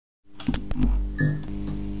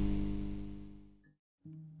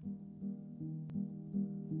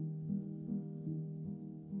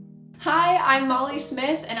Hi, I'm Molly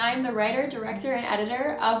Smith, and I'm the writer, director, and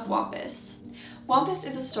editor of Wampus. Wampus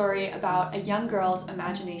is a story about a young girl's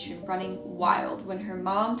imagination running wild when her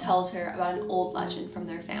mom tells her about an old legend from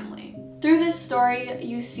their family. Through this story,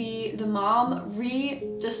 you see the mom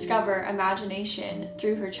rediscover imagination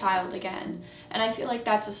through her child again, and I feel like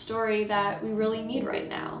that's a story that we really need right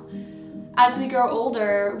now. As we grow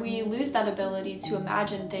older, we lose that ability to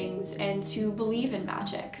imagine things and to believe in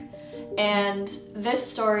magic. And this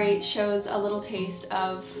story shows a little taste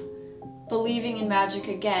of believing in magic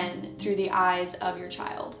again through the eyes of your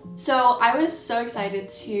child. So I was so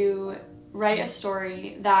excited to write a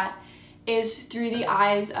story that is through the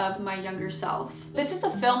eyes of my younger self. This is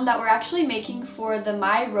a film that we're actually making for the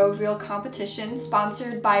My Road Reel competition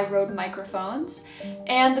sponsored by RØDE Microphones.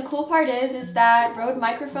 And the cool part is that RØDE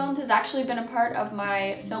Microphones has actually been a part of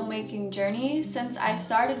my filmmaking journey since I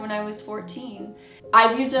started when I was 14.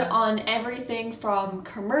 I've used it on everything from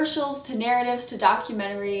commercials to narratives to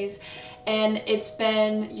documentaries, and it's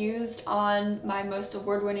been used on my most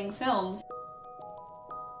award-winning films.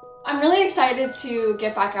 I'm really excited to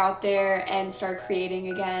get back out there and start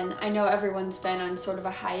creating again. I know everyone's been on sort of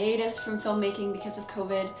a hiatus from filmmaking because of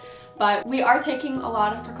COVID, but we are taking a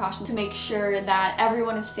lot of precautions to make sure that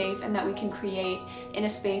everyone is safe and that we can create in a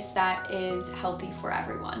space that is healthy for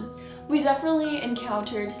everyone. We definitely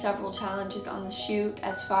encountered several challenges on the shoot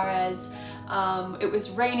as far as it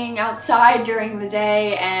was raining outside during the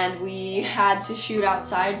day and we had to shoot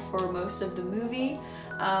outside for most of the movie.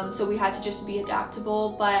 So we had to just be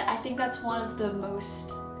adaptable, but I think that's one of the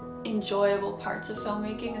most enjoyable parts of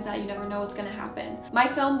filmmaking is that you never know what's going to happen. My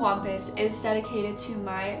film Wampus is dedicated to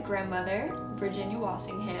my grandmother, Virginia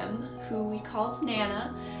Walsingham, who we called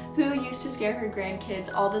Nana, who used to scare her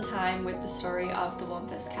grandkids all the time with the story of the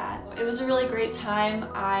Wampus cat. It was a really great time.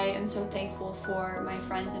 I am so thankful for my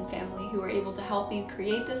friends and family who were able to help me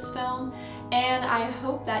create this film, and I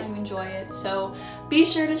hope that you enjoy it. So be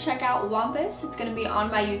sure to check out Wampus. It's going to be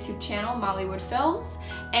on my YouTube channel, Mollywood Films,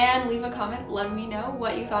 and leave a comment letting me know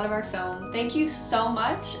what you thought of our film. Thank you so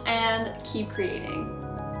much, and keep creating.